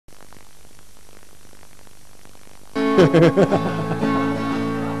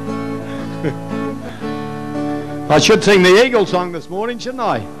I should sing the Eagle song this morning, shouldn't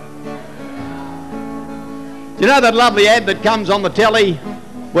I? Do you know that lovely ad that comes on the telly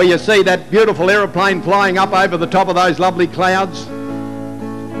where you see that beautiful aeroplane flying up over the top of those lovely clouds?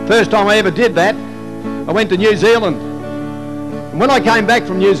 First time I ever did that, I went to New Zealand. And when I came back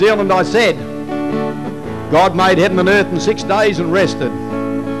from New Zealand, I said, God made heaven and earth in 6 days and rested.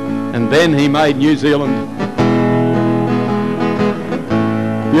 And then he made New Zealand.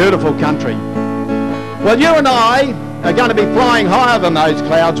 Beautiful country. Well, you and I are going to be flying higher than those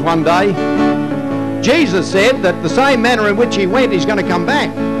clouds one day. Jesus said that the same manner in which he went, he's going to come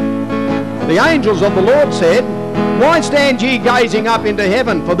back. The angels of the Lord said, why stand ye gazing up into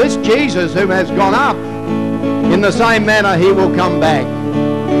heaven? For this Jesus who has gone up, in the same manner he will come back.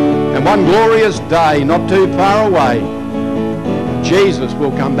 And one glorious day, not too far away, Jesus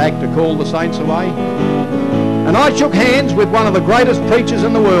will come back to call the saints away. And I shook hands with one of the greatest preachers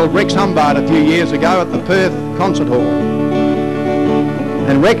in the world, Rex Humbard, a few years ago at the Perth Concert Hall.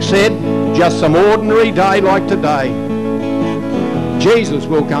 And Rex said, just some ordinary day like today, Jesus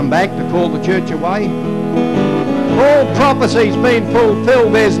will come back to call the church away. All prophecy's been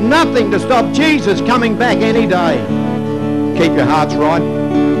fulfilled. There's nothing to stop Jesus coming back any day. Keep your hearts right.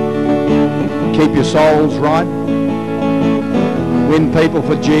 Keep your souls right. Win people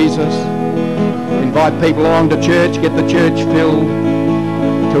for Jesus. Invite people along to church. Get the church filled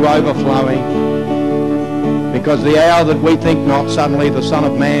to overflowing. Because the hour that we think not, suddenly the Son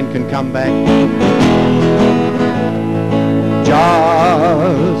of Man can come back.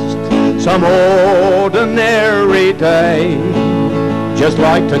 Just some ordinary day, just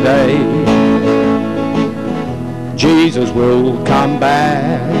like today, Jesus will come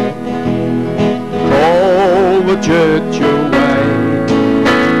back, call the church away.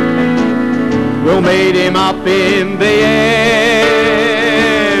 We'll meet him up in the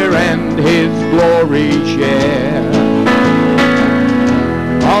air and his glory share.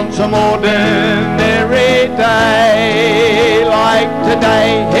 On some ordinary day like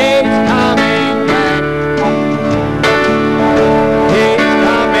today, he's coming back. He's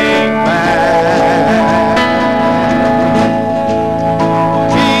coming back.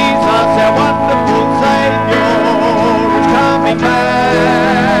 Jesus, our wonderful Savior, is coming back.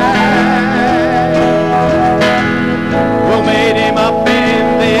 We'll meet him up in the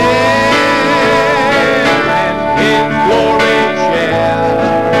air and his glory share.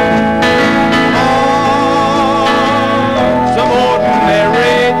 On some ordinary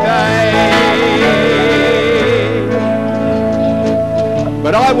day.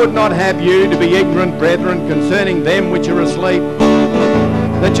 But I would not have you to be ignorant, brethren, concerning them which are asleep,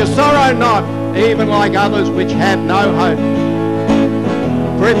 that you sorrow not, even like others which have no hope.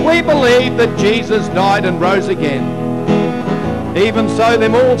 For if we believe that Jesus died and rose again, even so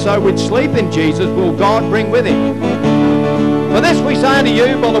them also which sleep in Jesus will God bring with him. For this we say unto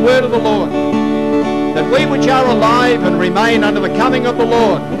you by the word of the Lord, that we which are alive and remain unto the coming of the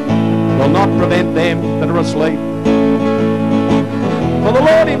Lord will not prevent them that are asleep. For the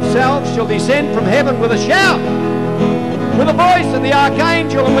Lord himself shall descend from heaven with a shout, with the voice of the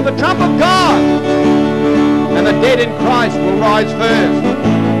archangel, and with the trump of God, and the dead in Christ will rise first.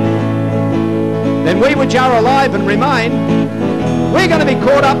 Then we which are alive and remain, we're going to be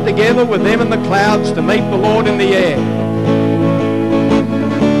caught up together with them in the clouds to meet the Lord in the air.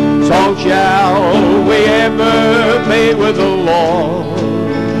 So shall we ever be with the Lord.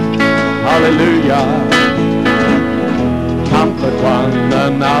 Hallelujah. Comfort one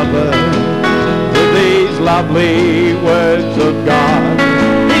another with these lovely words of God.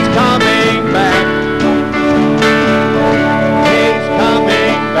 He's coming back. He's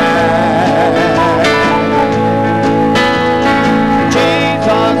coming back.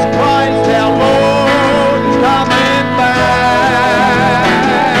 Jesus Christ our Lord is coming back.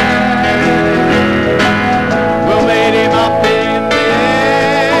 We'll meet him up in the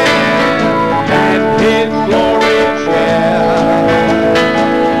air and his glory share.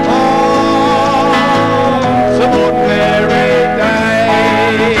 Oh, some ordinary day.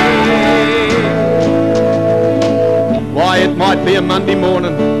 Why, it might be a Monday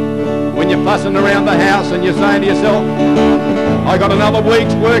morning when you're fussing around the house and you're saying to yourself, I got another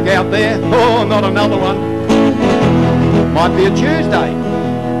week's work out there. Oh, not another one. Might be a Tuesday.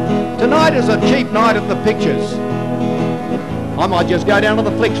 Tonight is a cheap night at the pictures. I might just go down to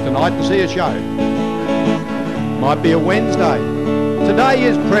the flicks tonight and see a show. Might be a Wednesday. Today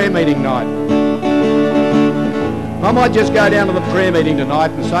is prayer meeting night. I might just go down to the prayer meeting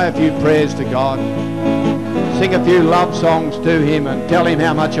tonight and say a few prayers to God. Sing a few love songs to him and tell him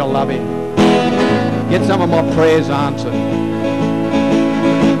how much I love him. get some of my prayers answered.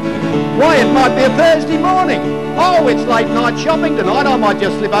 Why, it might be a Thursday morning. Oh, it's late night shopping tonight. I might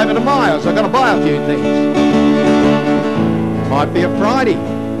just slip over to Myers. I've got to buy a few things. Might be a Friday.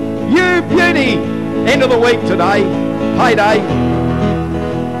 You beauty! End of the week today. Payday.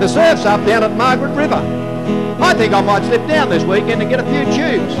 The surf's up down at Margaret River. I think I might slip down this weekend and get a few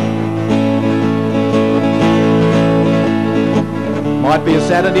tubes. Might be a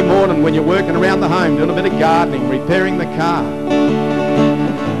Saturday morning when you're working around the home, doing a bit of gardening, repairing the car.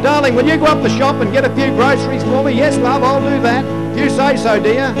 Darling, will you go up the shop and get a few groceries for me? Yes, love, I'll do that. If you say so,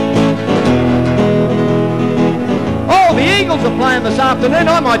 dear. Oh, the Eagles are playing this afternoon.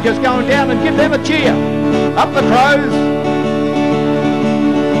 I might just go down and give them a cheer. Up the Crows.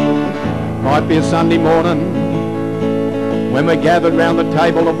 Might be a Sunday morning when we're gathered round the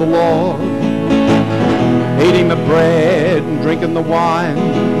table of the Lord, eating the bread and drinking the wine,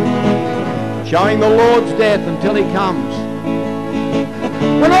 showing the Lord's death until he comes.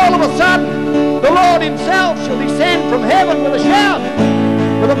 When all of a sudden the Lord himself shall descend from heaven with a shout,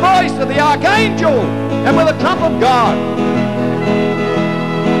 with the voice of the archangel and with the trump of God.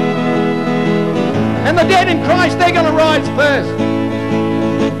 And the dead in Christ, they're going to rise first.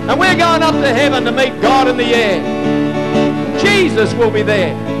 And we're going up to heaven to meet God in the air. Jesus will be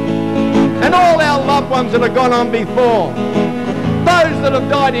there. And all our loved ones that have gone on before, those that have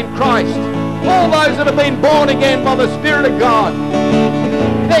died in Christ, all those that have been born again by the Spirit of God,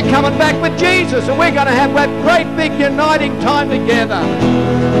 they're coming back with Jesus, and we're going to have that great big uniting time together.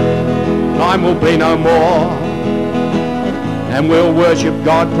 Time will be no more, and we'll worship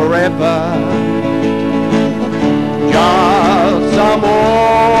God forever. Just some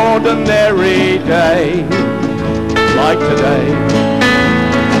ordinary day like today,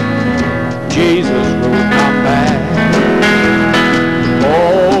 Jesus will come back.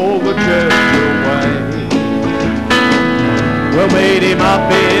 All the church will wait. We'll meet him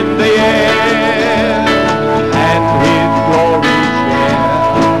up in